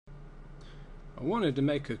I wanted to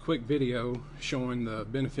make a quick video showing the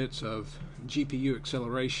benefits of GPU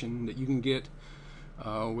acceleration that you can get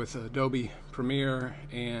with Adobe Premiere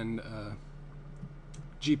and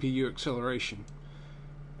GPU acceleration.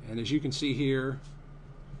 And as you can see here,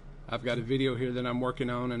 I've got a video here that I'm working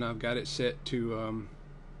on, and I've got it set to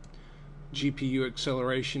GPU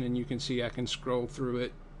acceleration, and you can see I can scroll through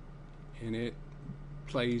it and it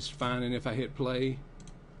plays fine. And if I hit play,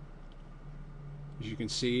 as you can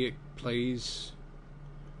see, it plays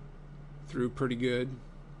through pretty good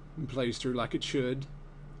and plays through like it should.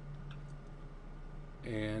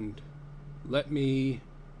 And let me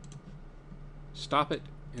stop it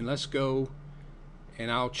and let's go,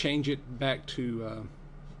 and I'll change it back to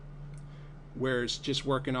where it's just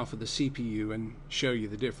working off of the CPU and show you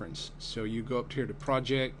the difference. So you go up here to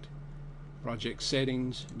project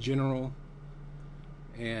settings, general,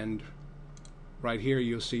 and right here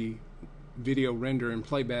you'll see video render and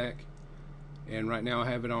playback, and right now I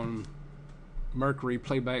have it on Mercury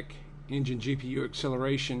playback engine GPU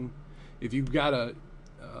acceleration. If you've got a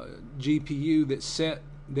GPU that's set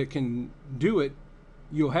that can do it,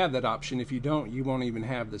 you'll have that option. If you don't, you won't even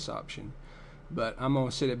have this option. But I'm going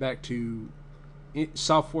to set it back to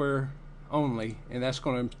software only, and that's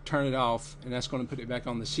going to turn it off, and that's going to put it back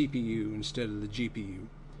on the CPU instead of the GPU.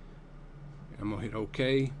 I'm going to hit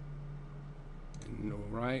OK. And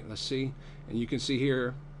alright, let's see. And you can see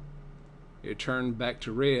here it turned back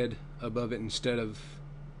to red above it instead of,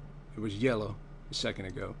 it was yellow a second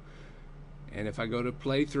ago. And if I go to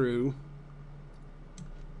play through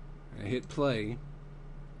and I hit play,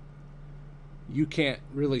 you can't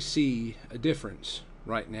really see a difference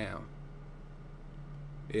right now.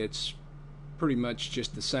 It's pretty much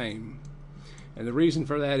just the same. And the reason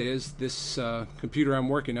for that is this computer I'm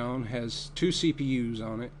working on has two CPUs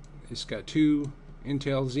on it. It's got two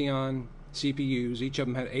Intel Xeon CPUs. Each of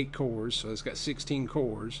them had 8 cores, so it's got 16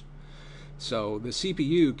 cores. So the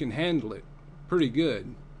CPU can handle it pretty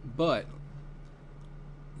good. But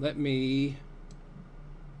let me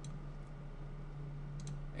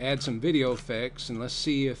add some video effects, and let's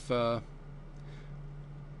see if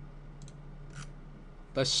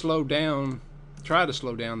let's slow down, try to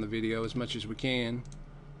slow down the video as much as we can.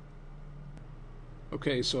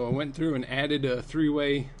 Okay, so I went through and added a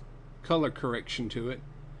 3-way color correction to it,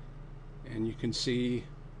 and you can see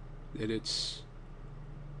that it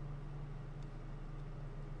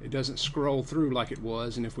doesn't scroll through like it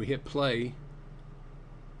was, and if we hit play,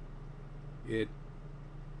 it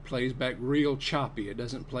plays back real choppy. It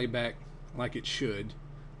doesn't play back like it should,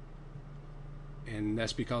 and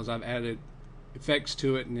that's because I've added effects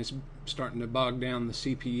to it, and it's starting to bog down the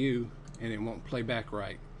CPU and it won't play back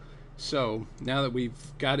right. So now that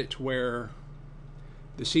we've got it to where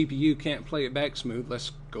the CPU can't play it back smooth,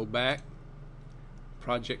 let's go back,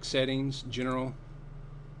 project settings, general,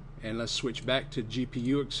 and let's switch back to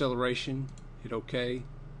GPU acceleration, hit OK,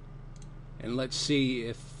 and let's see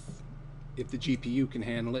if the GPU can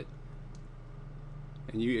handle it.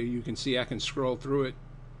 And you can see I can scroll through it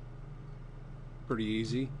pretty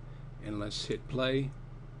easy, and let's hit play,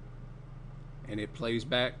 and it plays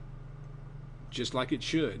back just like it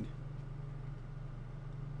should.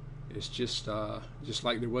 It's just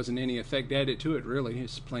like there wasn't any effect added to it, really.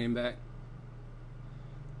 It's playing back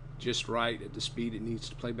just right at the speed it needs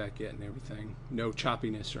to play back at and everything. No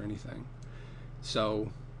choppiness or anything.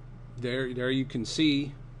 So there you can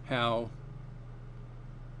see how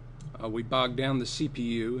we bogged down the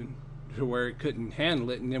CPU and to where it couldn't handle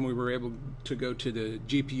it, and then we were able to go to the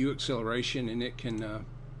GPU acceleration, and it can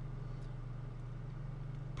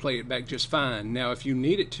play it back just fine. Now if you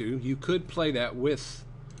needed to, you could play that with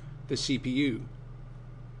the CPU,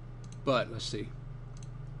 but let's see,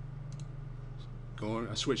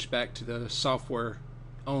 I switched back to the software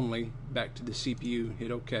only, back to the CPU,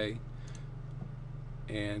 hit OK,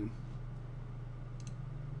 and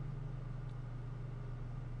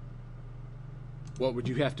what would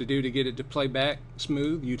you have to do to get it to play back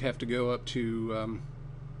smooth? You'd have to go up to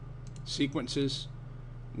sequences,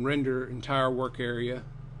 render entire work area,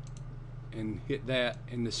 and hit that,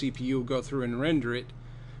 and the CPU will go through and render it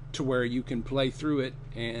to where you can play through it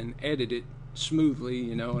and edit it smoothly,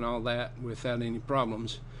 you know, and all that without any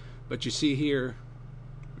problems. But you see here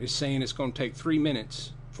it's saying it's going to take 3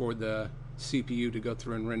 minutes for the CPU to go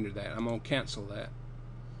through and render that. I'm going to cancel that.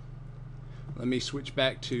 Let me switch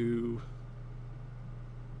back to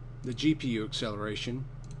the GPU acceleration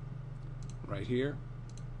right here.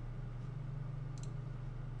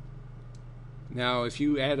 Now if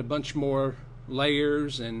you add a bunch more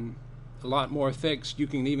layers and a lot more effects, you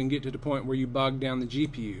can even get to the point where you bog down the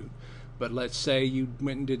GPU. But let's say you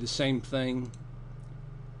went and did the same thing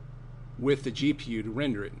with the GPU to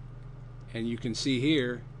render it. And you can see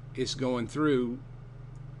here it's going through,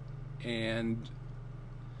 and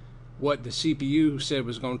what the CPU said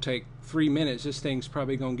was going to take 3 minutes, this thing's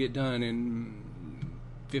probably going to get done in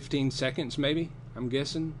 15 seconds maybe, I'm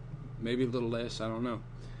guessing, maybe a little less, I don't know.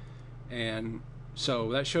 And so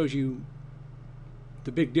that shows you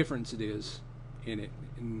the big difference it is in it,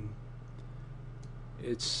 and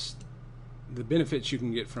it's the benefits you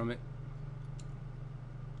can get from it.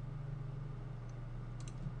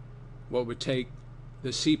 What would take the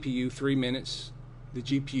CPU 3 minutes, the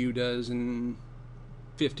GPU does in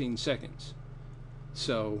 15 seconds.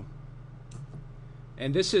 So,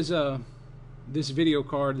 and this is this video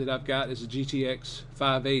card that I've got is a GTX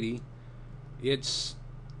 580. It's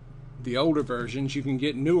the older versions. You can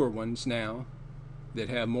get newer ones now that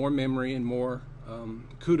have more memory and more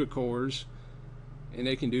CUDA cores, and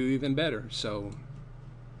they can do even better. So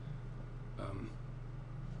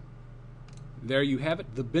there you have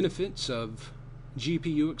it, the benefits of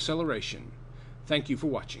GPU acceleration. Thank you for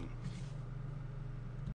watching.